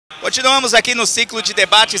Continuamos aqui no ciclo de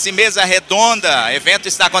debates e mesa redonda. O evento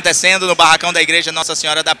está acontecendo no barracão da Igreja Nossa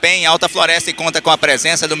Senhora da Penha, em Alta Floresta, e conta com a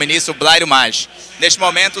presença do ministro Vereador Robson. Neste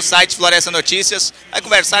momento, o site Floresta Notícias vai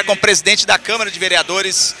conversar com o presidente da Câmara de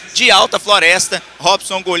Vereadores de Alta Floresta,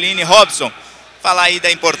 Robson Ugoline. Robson, fala aí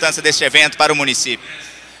da importância deste evento para o município.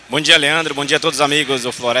 Bom dia, Leandro. Bom dia a todos os amigos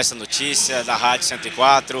do Floresta Notícias, da Rádio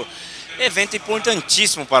 104. Evento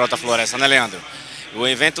importantíssimo para Alta Floresta, né, Leandro? O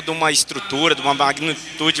evento de uma estrutura, de uma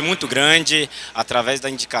magnitude muito grande, através da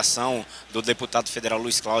indicação do deputado federal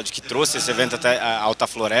Luiz Cláudio, que trouxe esse evento até a Alta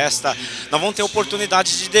Floresta. Nós vamos ter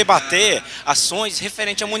oportunidade de debater ações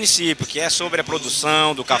referentes ao município, que é sobre a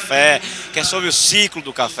produção do café, que é sobre o ciclo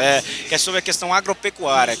do café, que é sobre a questão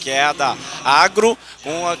agropecuária, que é a da agro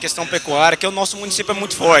com a questão pecuária, que o nosso município é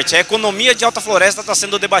muito forte. A economia de Alta Floresta está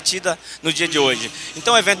sendo debatida no dia de hoje.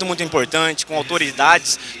 Então é um evento muito importante, com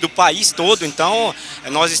autoridades do país todo. Então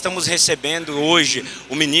nós estamos recebendo hoje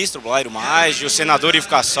o ministro Vereador Robson, o senador Ivo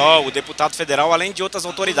Cassol, o deputado federal, além de outras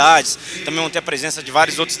autoridades. Também vão ter a presença de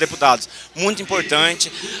vários outros deputados. Muito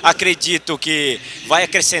importante, acredito que vai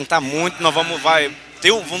acrescentar muito, nós vamos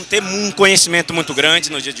ter um conhecimento muito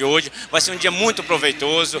grande no dia de hoje, vai ser um dia muito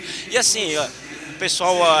proveitoso. E assim, o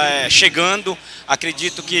pessoal chegando,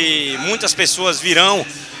 acredito que muitas pessoas virão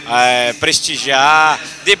prestigiar,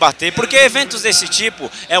 debater, porque eventos desse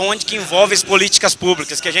tipo é onde que envolve as políticas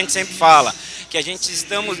públicas, que a gente sempre fala, que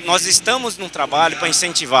nós estamos num trabalho para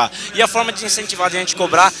incentivar, e a forma de incentivar, de a gente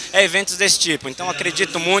cobrar, é eventos desse tipo. Então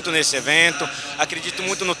acredito muito nesse evento, acredito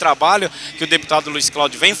muito no trabalho que o deputado Luiz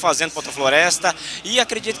Cláudio vem fazendo para Alta Floresta, e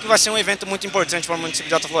acredito que vai ser um evento muito importante para o município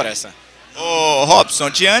de Alta Floresta. Ô Robson,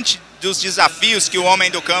 diante dos desafios que o homem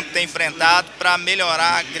do campo tem enfrentado para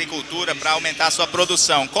melhorar a agricultura, para aumentar a sua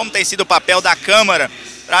produção, como tem sido o papel da Câmara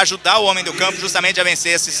para ajudar o homem do campo justamente a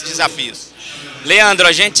vencer esses desafios? Leandro,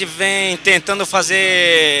 a gente vem tentando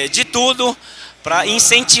fazer de tudo para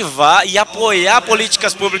incentivar e apoiar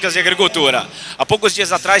políticas públicas de agricultura. Há poucos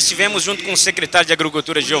dias atrás estivemos junto com o secretário de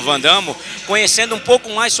Agricultura, Giovanni Damo, conhecendo um pouco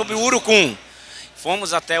mais sobre o urucum.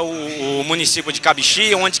 Fomos até o município de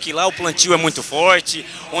Cabixi, onde que lá o plantio é muito forte,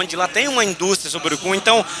 onde lá tem uma indústria sobre o urucum.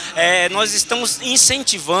 Então, nós estamos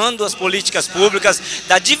incentivando as políticas públicas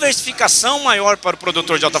da diversificação maior para o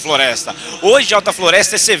produtor de Alta Floresta. Hoje, de Alta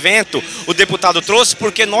Floresta, esse evento o deputado trouxe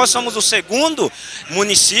porque nós somos o segundo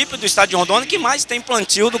município do estado de Rondônia que mais tem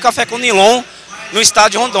plantio do café com nilon no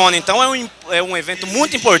estado de Rondônia. Então é um evento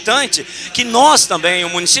muito importante que nós também, o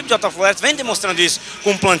município de Alta Floresta, vem demonstrando isso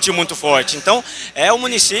com um plantio muito forte. Então é o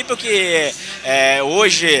município que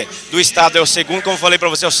hoje do estado é o segundo, como eu falei para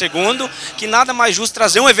você, é o segundo, que nada mais justo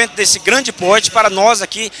trazer um evento desse grande porte para nós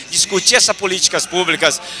aqui discutir essas políticas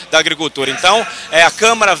públicas da agricultura. Então a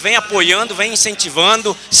Câmara vem apoiando, vem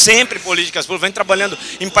incentivando sempre políticas públicas, vem trabalhando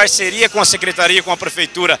em parceria com a Secretaria, com a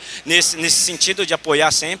Prefeitura, nesse sentido de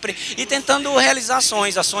apoiar sempre e tentando realizar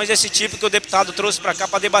ações desse tipo que o deputado trouxe para cá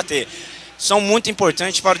para debater. São muito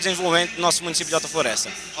importantes para o desenvolvimento do nosso município de Alta Floresta.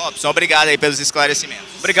 Robson, obrigado aí pelos esclarecimentos.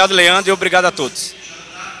 Obrigado, Leandro, e obrigado a todos.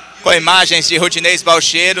 Com imagens de Rudinês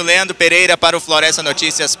Balcheiro, Leandro Pereira para o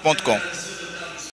florestanoticias.com.